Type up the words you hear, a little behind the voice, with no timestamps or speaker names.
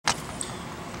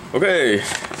Okay,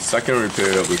 second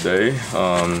repair of the day.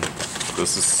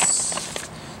 This is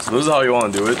how you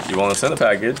want to do it. You want to send a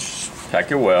package,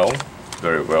 pack it well,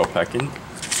 very well packing,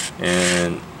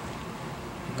 and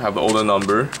have the order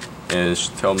number, and it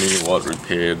should tell me what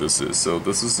repair this is. So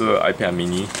this is the iPad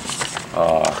mini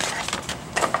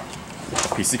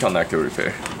PC connector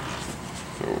repair.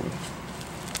 So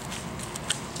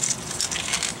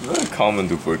it's very common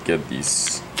to forget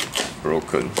these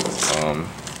broken.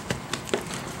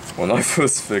 When I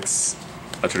first fixed,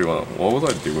 actually, what was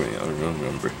I doing? I don't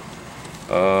remember.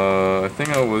 I think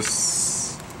I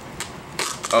was.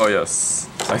 Oh yes,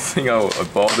 I think I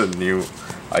bought a new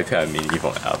iPad mini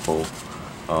from Apple,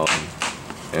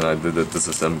 and I did a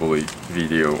disassembly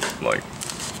video. Like,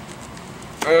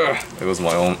 it was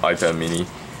my own iPad mini,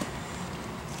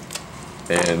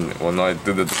 and when I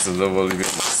did the disassembly video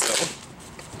myself,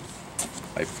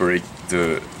 I break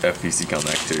the FPC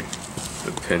connector.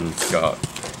 The pin got.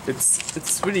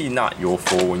 It's really not your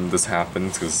fault when this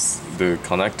happens, because the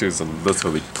connectors are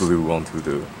literally glued onto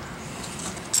the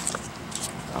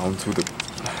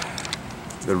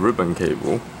ribbon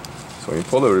cable. So when you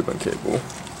pull the ribbon cable,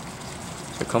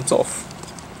 it comes off.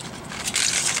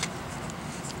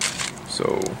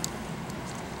 So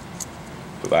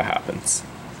that happens.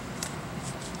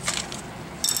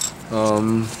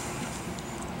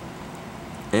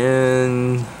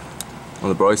 And on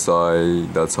the bright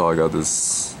side, that's how I got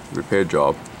this repair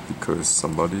job, because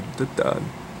somebody did that,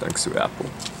 thanks to Apple.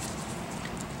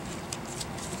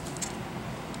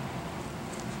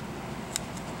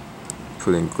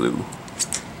 Putting glue.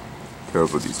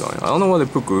 Terrible design. I don't know why they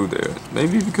put glue there.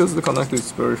 Maybe because the connector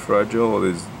is very fragile, or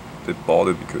they bought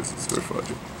it because it's very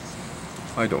fragile.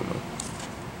 I don't know.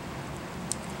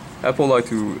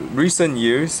 Recent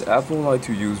years, Apple like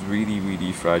to use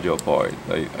really fragile part.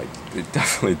 They're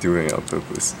definitely doing it on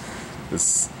purpose.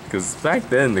 Because back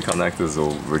then the connectors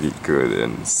were really good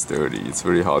and sturdy. It's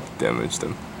really hard to damage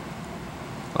them.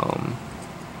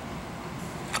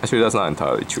 Actually, that's not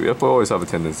entirely true. Apple always have a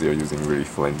tendency of using really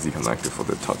flimsy connector for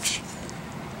the touch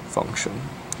function.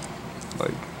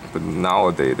 But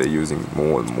nowadays they're using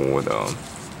more and more the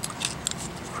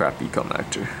crappy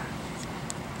connector.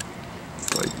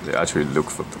 They actually look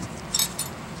for them.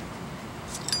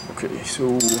 Okay,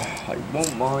 so I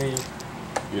want my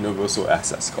universal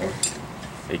access card,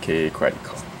 aka credit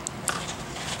card.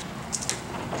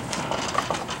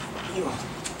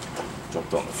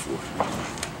 Jumped on the floor.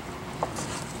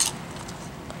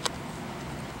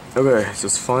 Okay,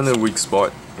 just find a weak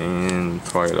spot and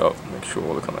try it out. Make sure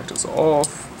all the connectors are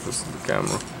off. This is the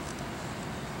camera.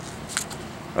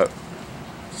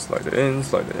 Slide it in,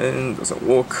 doesn't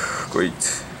work,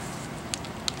 great.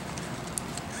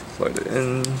 Slide it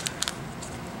in.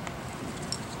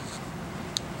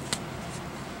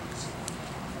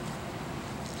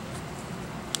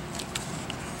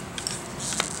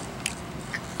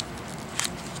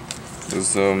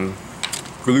 There's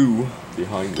glue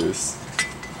behind this,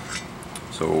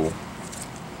 so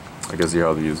I guess you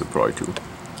have to use a pry tool.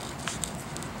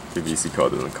 PVC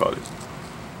card doesn't cut it.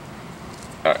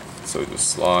 Alright, so just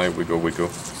slide, wiggle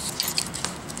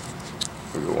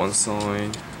one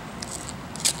side,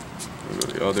 wiggle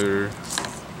the other,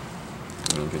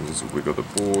 and you can just wiggle the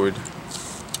board.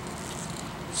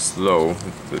 Slow,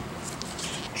 the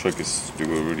trick is to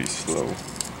do it really slow.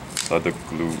 Let the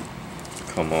glue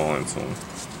come on, so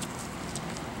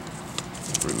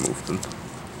remove them.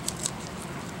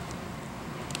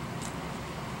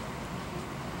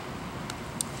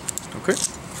 Okay.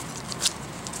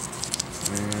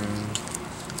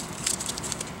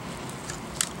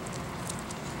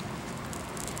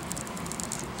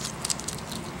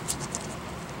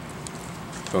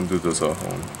 Don't do this at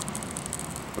home.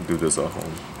 Or do this at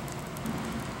home.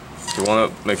 You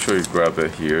want to make sure you grab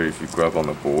it here. If you grab on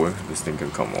the board, this thing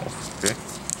can come off. Okay.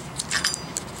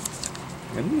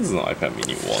 And this is an iPad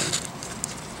mini 1.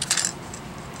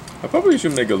 I probably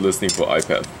should make a listing for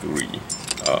iPad 3.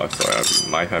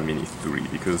 My iPad mini 3,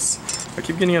 because I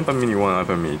keep getting iPad mini 1 and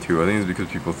iPad mini 2. I think it's because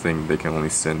people think they can only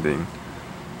send in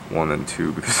 1 and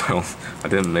 2, because I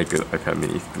didn't make an iPad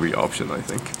mini 3 option, I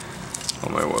think,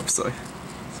 on my website.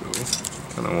 So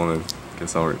kind of want to get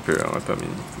some repair on iPad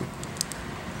mini 3.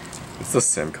 It's the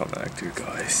same connector,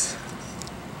 guys.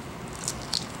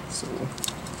 So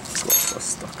glove got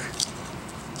stuck.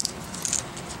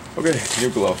 Okay,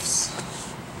 new gloves.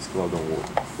 These gloves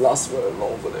don't last very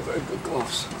long, but they're very good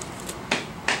gloves.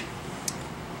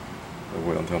 I'll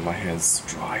wait until my hands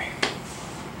dry.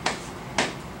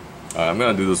 I'm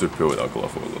gonna do this repair without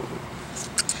glove for a little bit.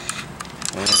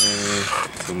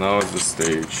 So now is the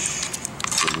stage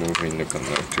for removing the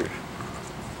connector.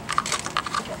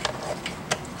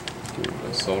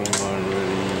 soldering iron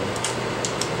ready.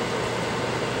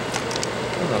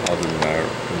 I don't know how to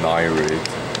nyrate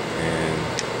and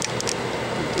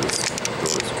do this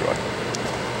till it's dry.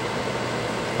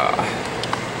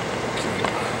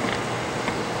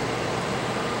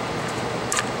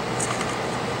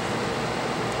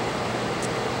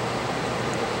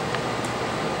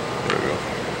 There we go.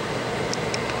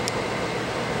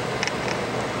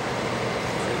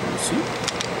 And you see?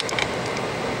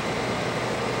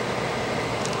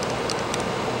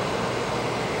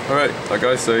 Alright, like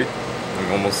I say,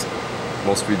 in almost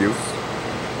most videos,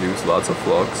 use lots of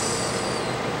flux.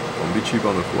 Don't be cheap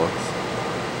on the flux.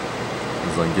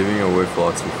 Because I'm giving away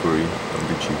flux for free, don't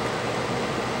be cheap.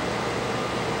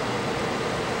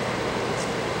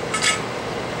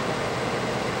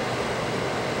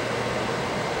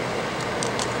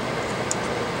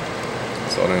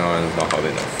 Soldering iron is not hot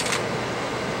enough.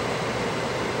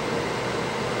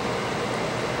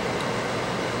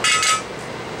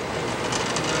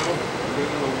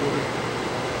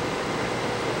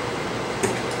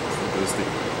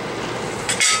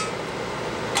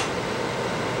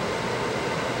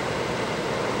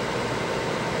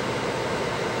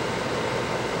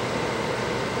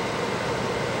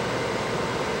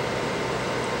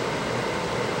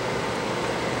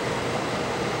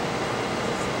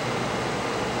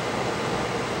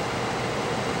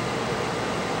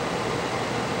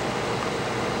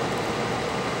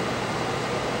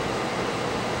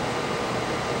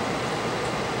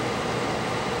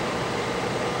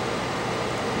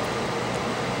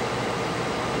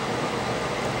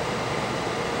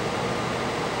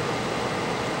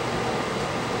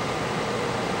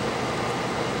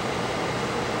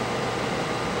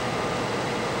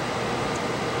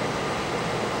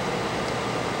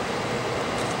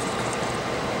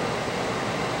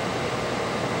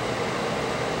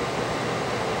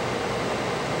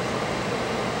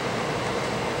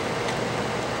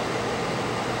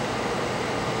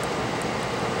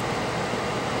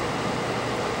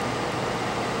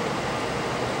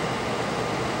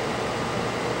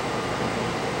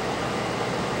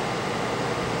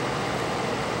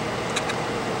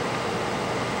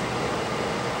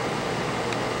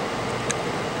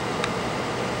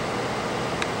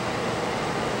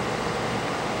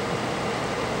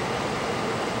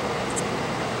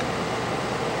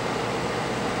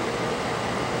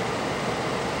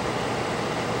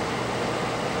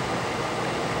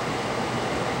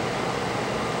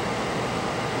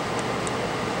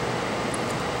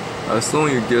 As long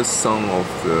as you get some of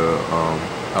the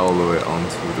alloy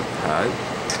onto the pad,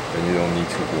 then you don't need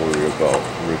to worry about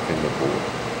ripping the board,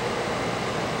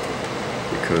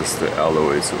 because the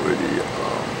alloy is already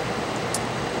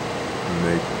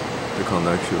make the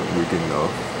connection weak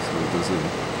enough so it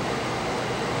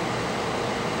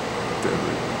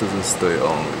doesn't stay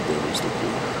on and damage the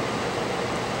board.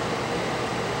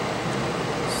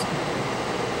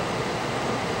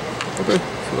 Okay,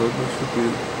 so that should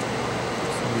be.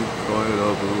 Dry it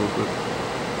up a little bit.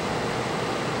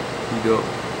 Heat up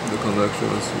the conduction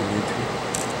as you need to.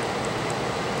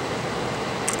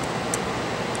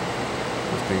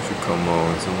 This thing should come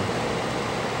out soon.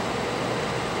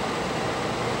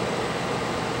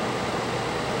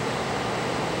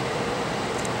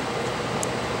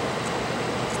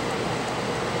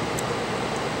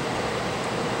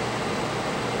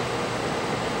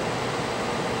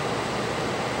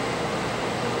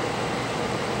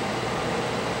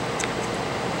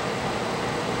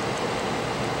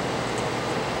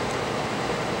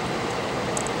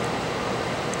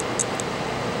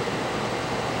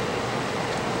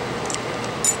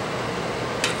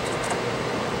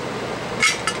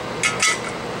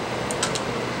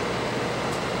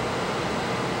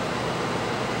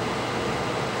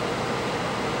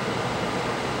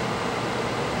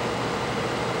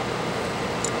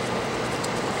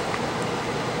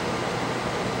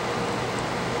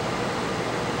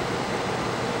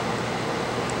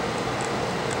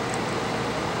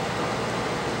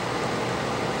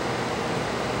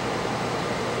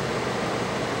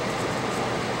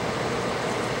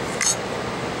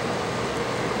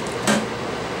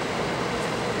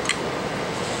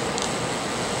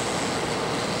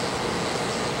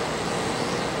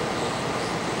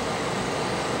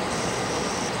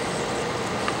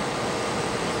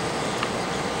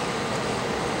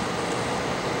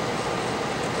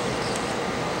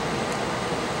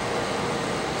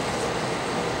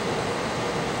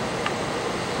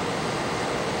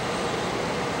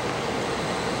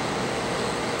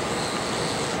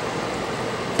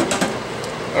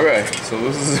 Okay, so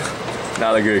this is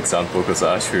not a good example because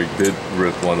I actually did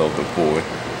rip one of the board.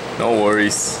 No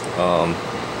worries.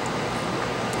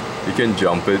 you can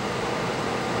jump it.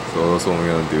 So that's what I'm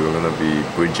gonna do. I'm gonna be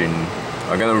bridging.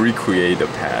 I'm gonna recreate the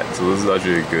pad. So this is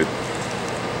actually a good.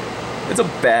 It's a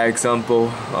bad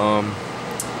example.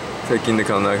 Taking the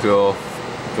connector off,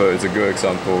 but it's a good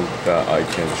example that I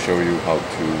can show you how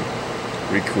to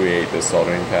recreate the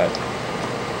soldering pad,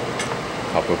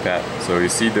 copper pad. So you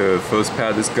see the first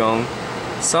pad is gone.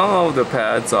 Some of the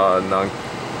pads are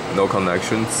no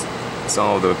connections.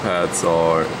 Some of the pads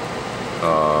are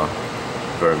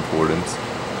very important.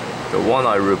 The one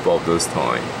I rip off this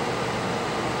time,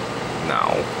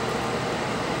 now,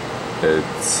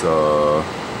 it's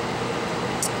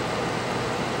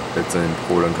an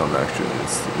important connection.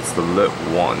 It's the lip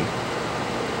one.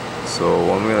 So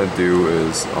what I'm gonna do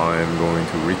is I'm going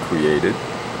to recreate it.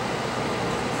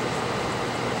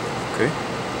 Okay.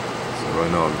 So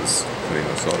right now I'm just putting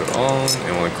the solder on,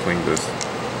 and I want to clean this.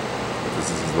 This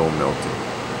is a little melting.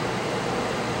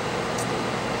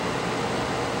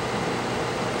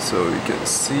 So you can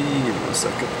see, give me a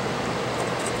second.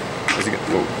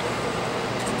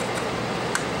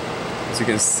 As you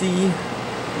can see,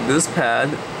 this pad,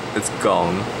 it's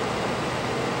gone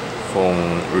from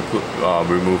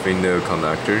removing the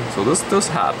connector. So this does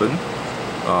happen.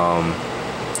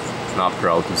 Not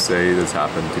proud to say this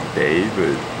happened today,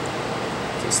 but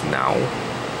just now.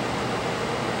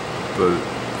 But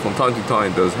from time to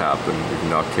time it does happen if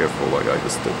you're not careful, like I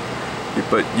just did.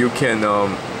 But you can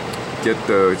get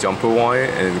the jumper wire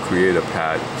and create a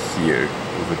pad here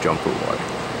with a jumper wire.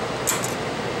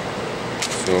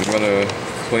 So I'm gonna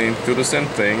do the same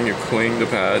thing. You clean the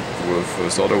pad with a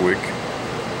solder wick.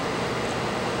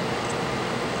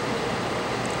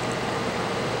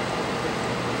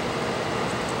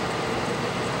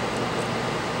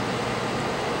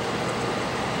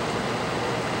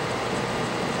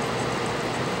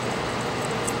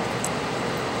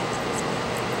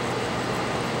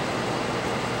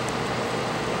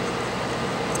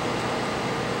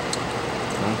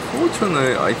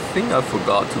 Unfortunately, I think I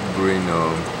forgot to bring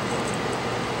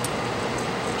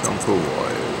jumper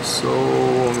wire, so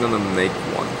I'm gonna make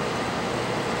one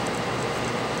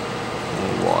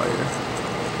wire.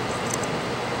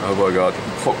 Oh my god!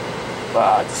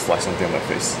 I just flashed something on my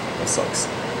face. That sucks.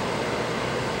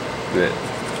 Lit.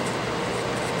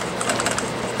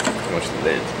 Too much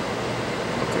lid.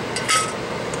 Okay.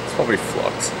 It's probably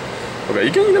flux. Okay,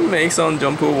 you can either make some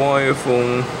jumper wire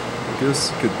from. I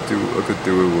guess I could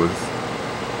do it with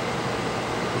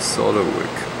a solder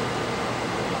wick.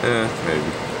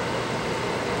 Maybe.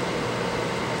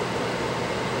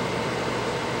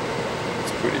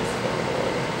 It's pretty fun.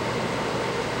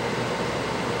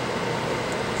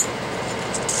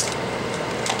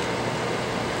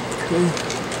 Okay.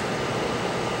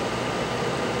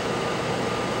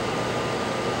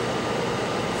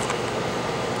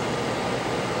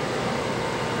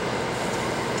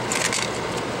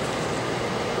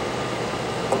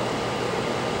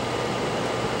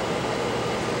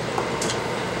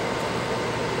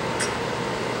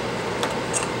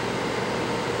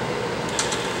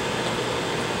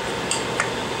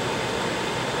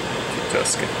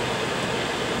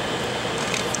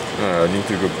 I need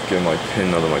to go get my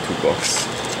pen out of my toolbox.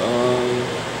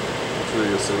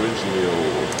 Actually, a syringe needle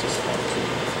will work just fine too.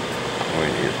 I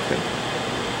need a pen.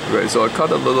 Okay, so I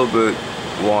cut a little bit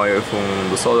wire from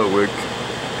the solder wick,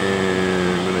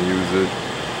 and I'm gonna use it.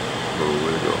 Oh,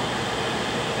 where'd it go?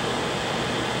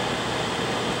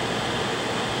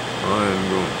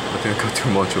 I think I got too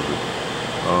much of it.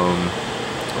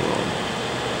 Hold on.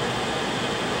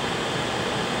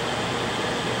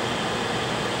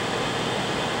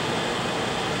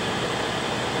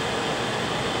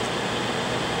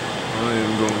 I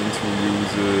am going to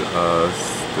use it as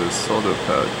the solder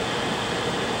pad,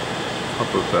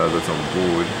 copper pad that's on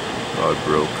board that I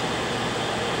broke.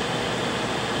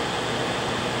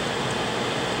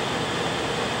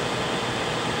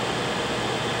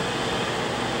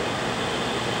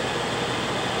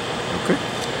 Okay.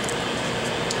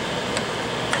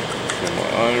 Get my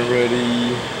iron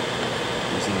ready.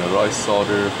 Using the right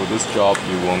solder. For this job,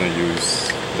 you want to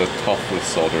use the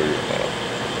toughest solder.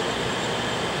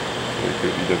 It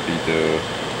could either be the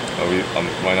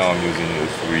right now I'm using the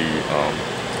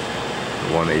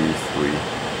 183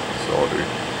 solder.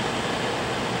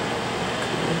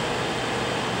 Okay.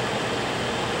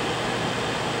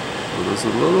 So there's a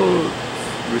little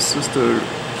resistor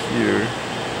here.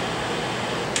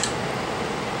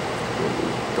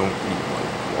 Oh, don't eat my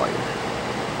wire.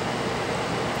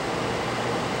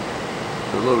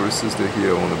 The little resistor here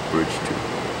I want to bridge to.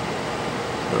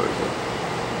 There we go.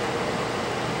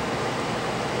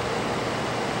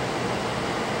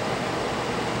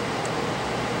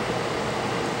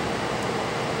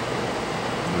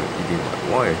 bleeding.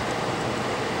 Why?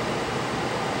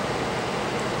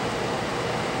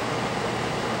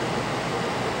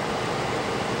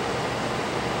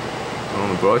 On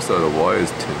the bright side, the wire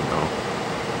is 10 now.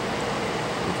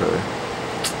 Okay.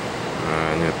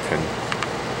 I need a 10.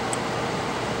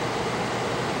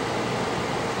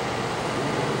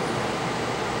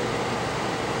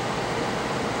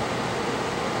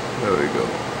 There we go.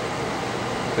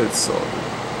 It's solid.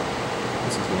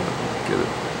 This is one I can get it.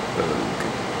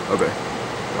 Okay.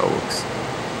 That works.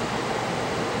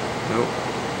 Nope.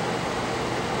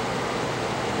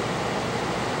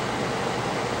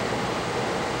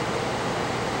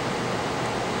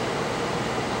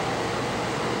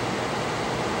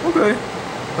 Okay,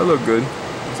 that looked good.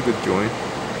 It's a good joint.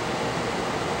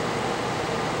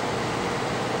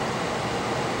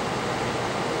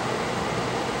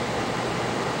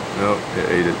 Nope, it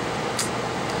ate it.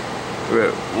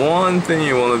 Okay, one thing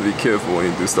you want to be careful when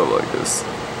you do stuff like this.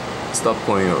 Stop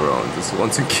playing around. Just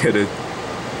once you get it,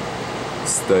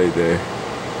 stay there.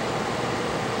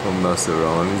 Don't mess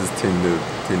around. Let me just tin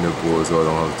the board so I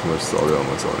don't have too much solder on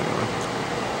my soldering iron.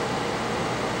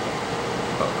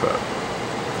 Oh crap.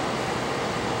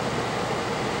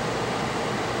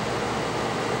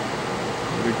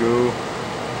 There we go.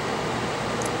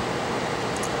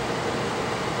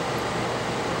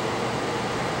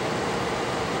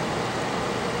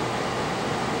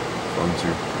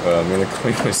 I'm gonna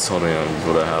clean my soldering iron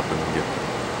before that happens again.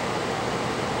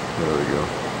 There we go.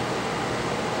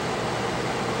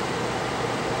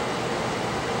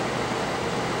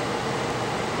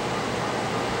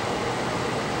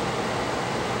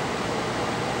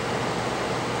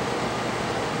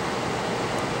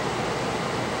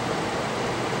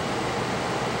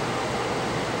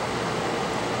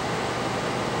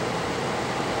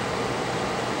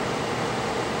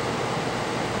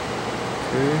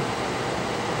 Okay.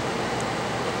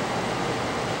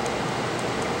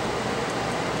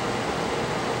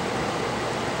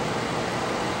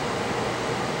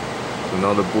 So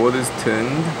now the board is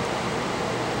tinned,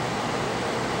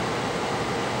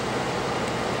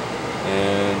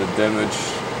 and the damaged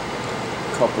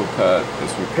copper pad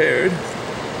is repaired.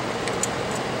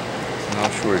 I'm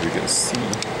not sure if you can see.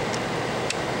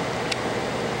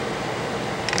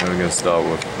 Now we're gonna start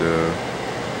with the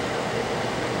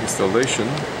installation.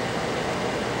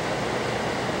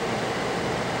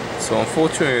 So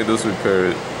unfortunately, this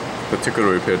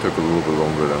particular repair took a little bit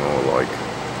longer than I would like,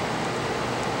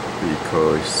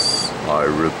 because I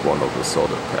ripped one of the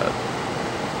solder pad,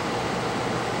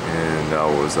 and that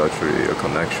was actually a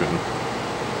connection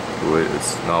to it.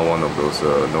 It's not one of those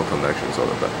no connection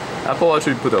solder pad. Apple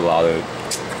actually put a lot of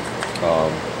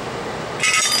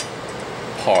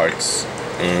parts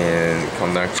and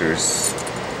connectors,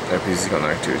 FPC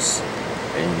connectors,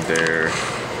 in their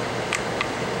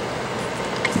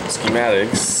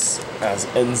schematics as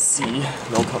NC,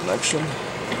 no connection.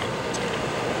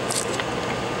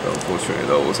 Unfortunately,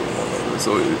 that wasn't one of them.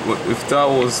 So if that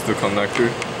was the connector,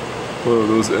 one of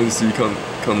those NC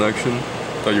connection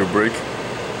that you break,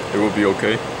 it would be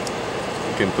okay.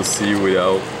 You can proceed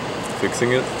without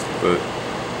fixing it, but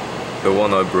the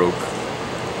one I broke,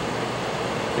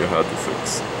 you had to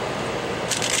fix,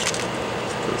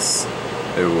 because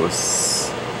it was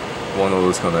one of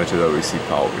those connectors that receive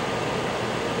power.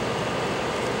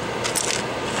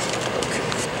 Okay,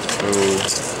 so there we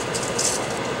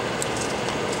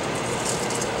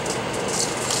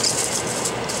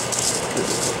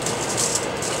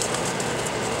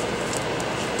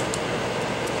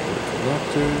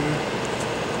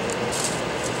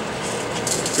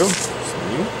go.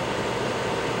 New.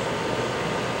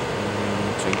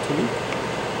 Gently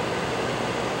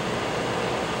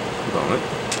put on it.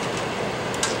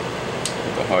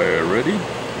 Get the higher ready.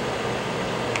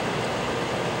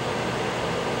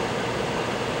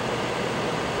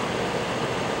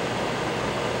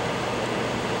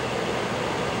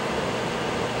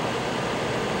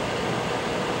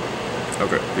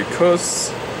 Okay,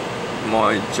 because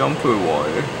my jumper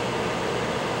wire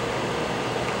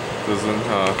doesn't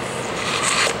have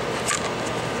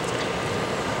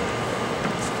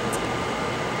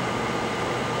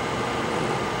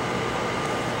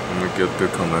let me get the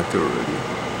connector ready.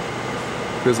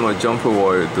 Because my jumper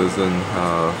wire doesn't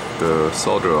have the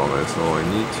solder on it, so I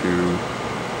need to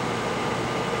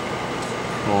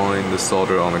find the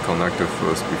solder on the connector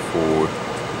first before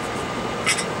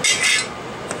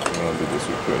I'll do this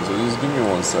repair. So just give me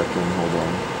 1 second, hold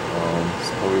on.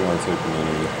 It's probably gonna take me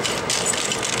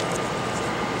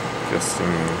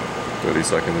guessing 30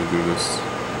 seconds to do this.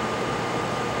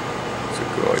 It's a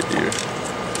good idea.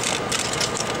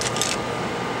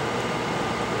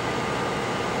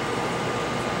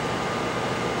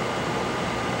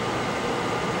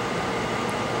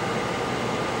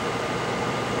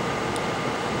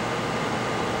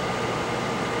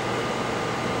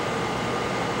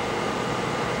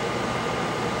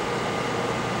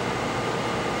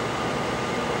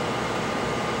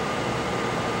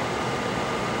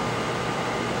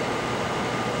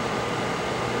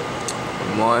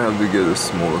 might have to get a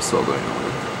smaller soldering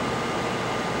iron.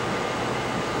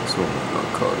 This one will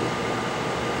not cut it.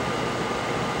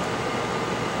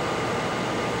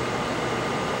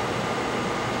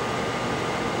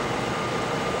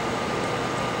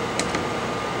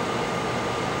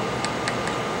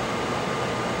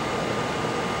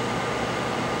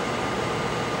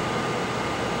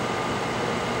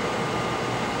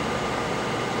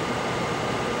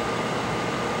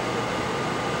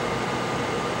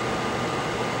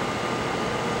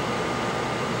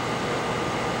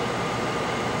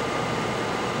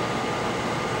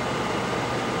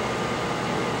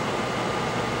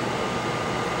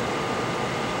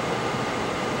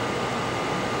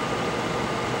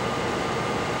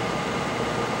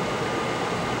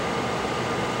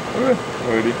 Okay,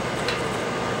 ready.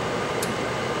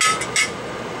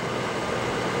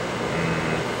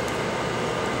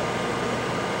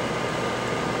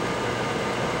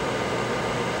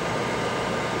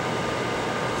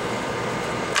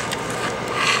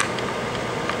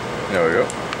 There we go.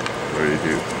 Ready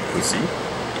to proceed.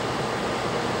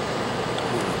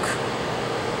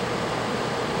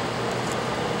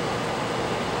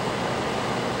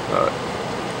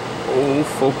 All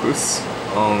focus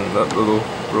on that little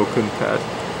broken pad.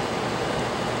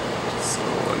 So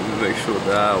I need to make sure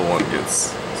that one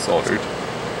gets soldered.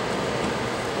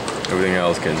 Everything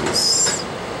else can just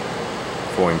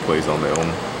fall in place on their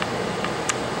own.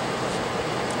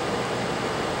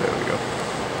 There we go.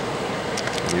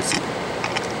 You see?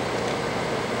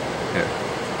 Yeah.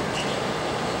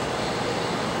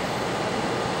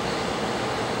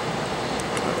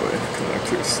 That way,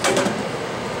 connectors.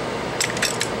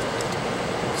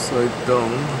 Upside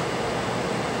down.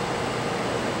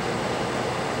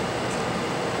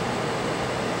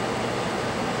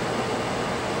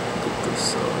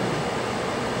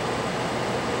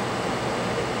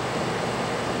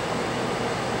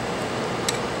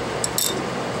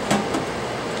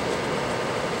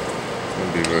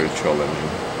 Be very challenging.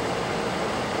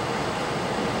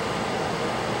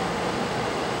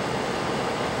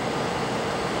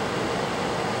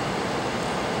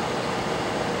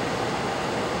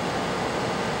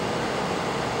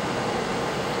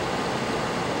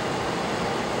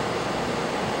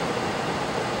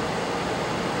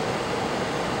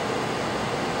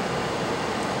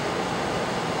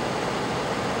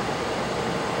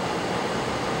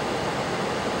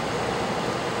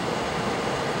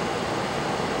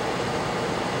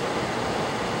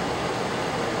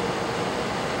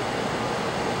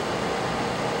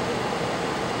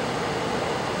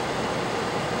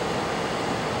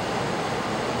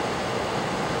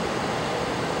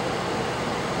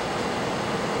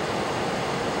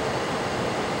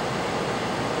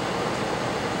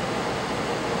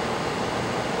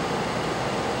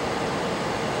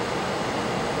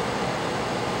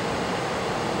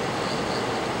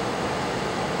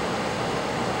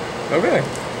 Okay.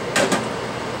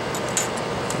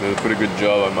 Did a pretty good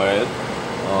job, I might add.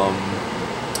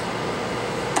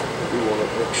 I do want to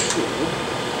make sure.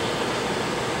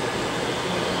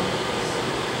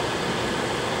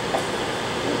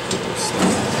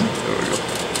 There we go.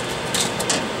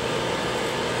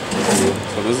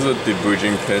 So this is a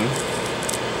debridging pin.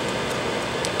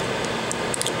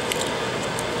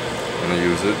 I'm gonna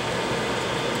use it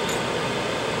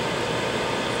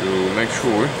to make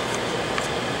sure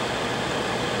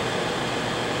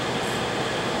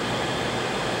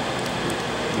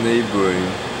neighboring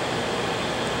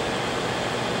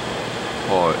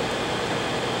part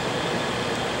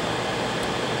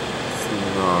is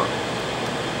not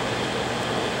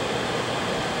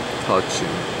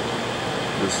touching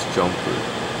this jumper.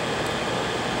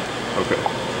 Okay,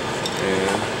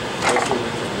 and also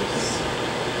this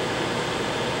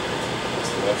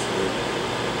actually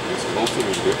this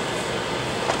multimeter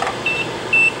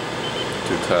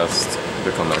to test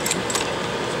the connection.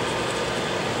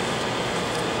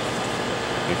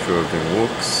 Make sure everything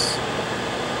works.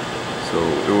 So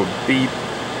it will beep.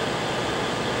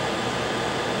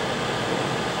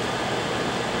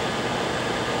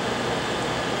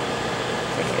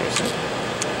 Wait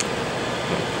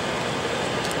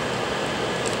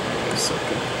a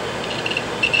second.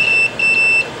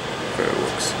 Okay, it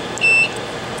works.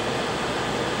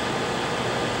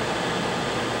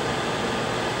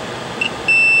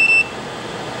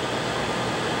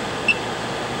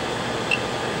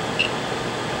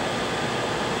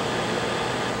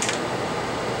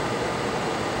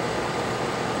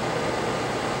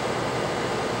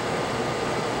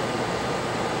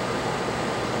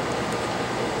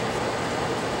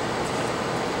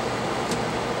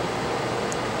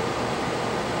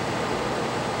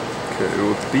 Okay, it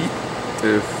will beep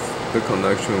if The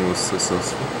connection was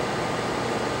successful.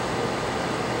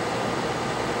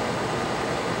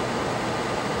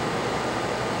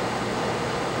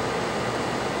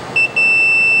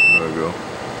 There we go.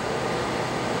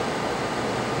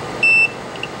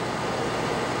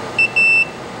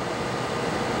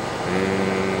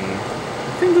 And I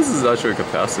think this is actually a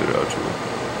capacitor actually.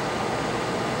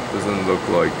 Doesn't look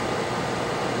like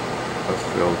a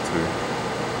filter.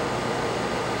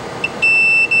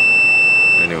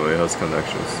 Anyway, it has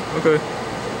connections. Okay.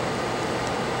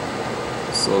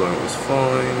 Soldering was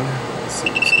fine. Let's see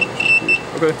this connection here.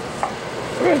 Okay.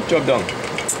 Okay, job done.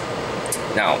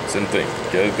 Now, same thing.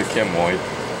 Get the chem white,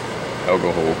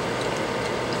 alcohol,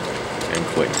 and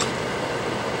clean.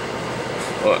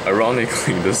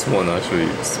 Ironically, this one actually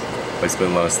I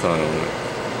spent last time on it.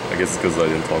 I guess it's because I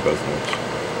didn't talk as much.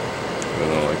 You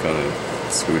know, I kind of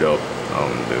screwed up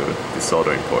on the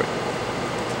soldering part.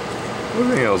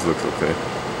 Everything else looks okay.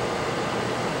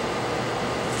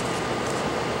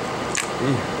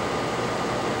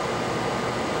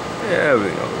 Yeah,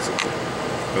 everything else looks okay.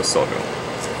 No soldering.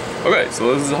 Okay,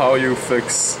 so this is how you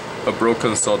fix a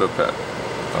broken solder pad,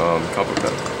 copper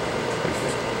pad.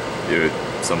 If you're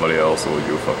somebody else or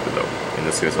you fucked it up. In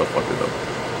this case, I fucked it up.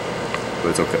 But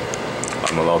it's okay.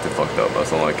 I'm allowed to fuck it up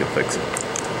as long as I can fix it.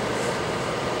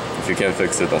 If you can't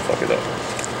fix it, don't fuck it up.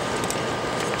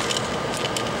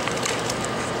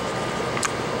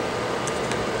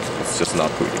 It's just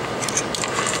not pretty.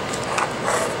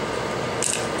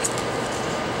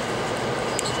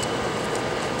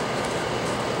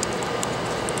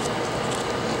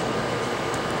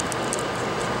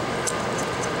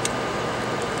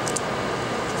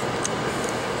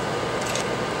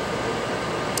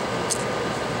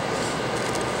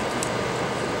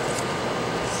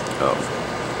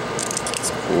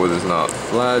 This board is not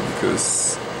flat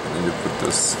because I need to put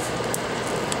this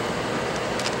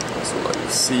so that you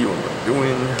see what I'm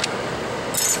doing.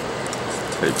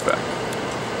 Tape back.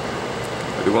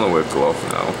 I do want to wear gloves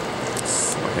now.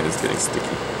 My hand is getting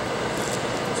sticky.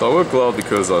 So I wear gloves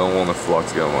because I don't want the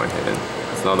flux get on my hand.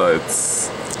 It's not that it's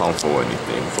harmful or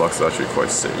anything. Flux is actually quite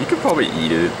safe. You could probably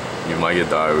eat it. You might get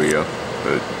diarrhea,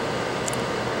 but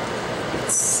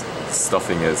it's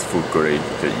stuffing is food grade.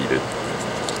 You can eat it.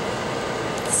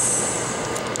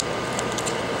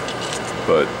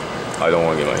 But I don't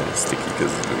want to get my hand sticky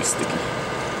because it's really sticky.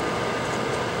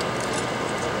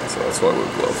 So that's why I wear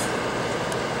gloves.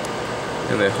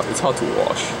 And it's hard to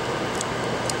wash.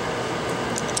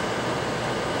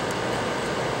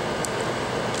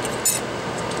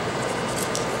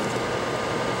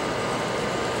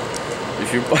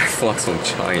 If you buy flux from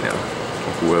China,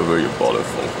 or whoever you bought it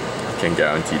from, I can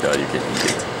guarantee that you can eat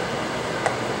it.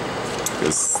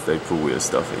 Because they put weird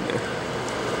stuff in there.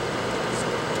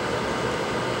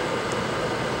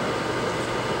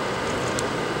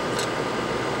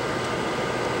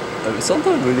 I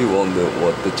sometimes really wonder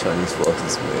what the Chinese flux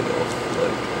is made of.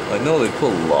 Like, I know they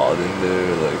put a lot in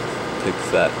there, like pig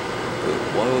fat, but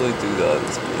why would they do that?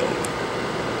 It's beyond me.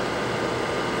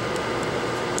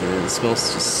 And it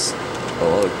smells just a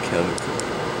lot of chemical.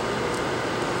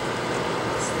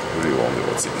 I really wonder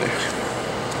what's in there.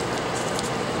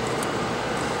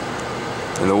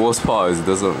 And the worst part is it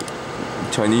doesn't.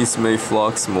 Chinese made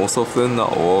flux, most of them,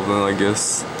 not all of them, I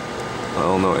guess. I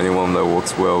don't know anyone that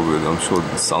works well, but I'm sure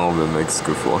some of them makes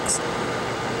good flux.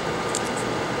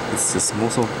 It's just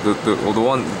most of the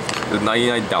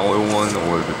 $99 one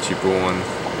or the cheaper one.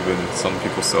 Even some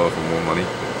people sell it for more money.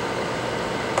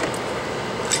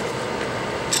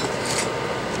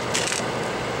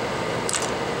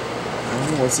 I don't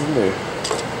know what's in there.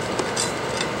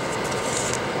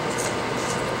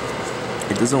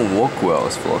 It doesn't work well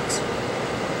as flux.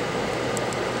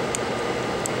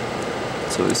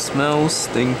 So it smells,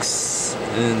 stinks,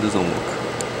 and doesn't work.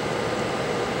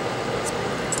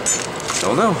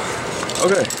 Oh no.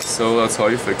 Okay, so that's how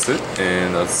you fix it,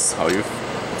 and that's how you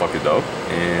fuck it up,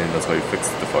 and that's how you fix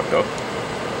the fuck up.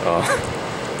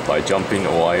 By jumping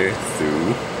a wire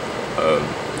through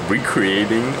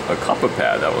recreating a copper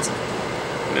pad that was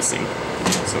missing.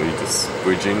 So you just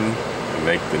bridging and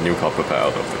make the new copper pad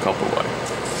out of the copper wire.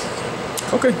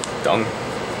 Okay, done.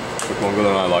 Took longer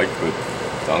than I like, but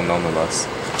done nonetheless.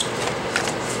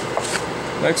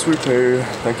 Next repair.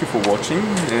 Thank you for watching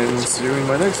and see you in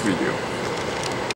my next video.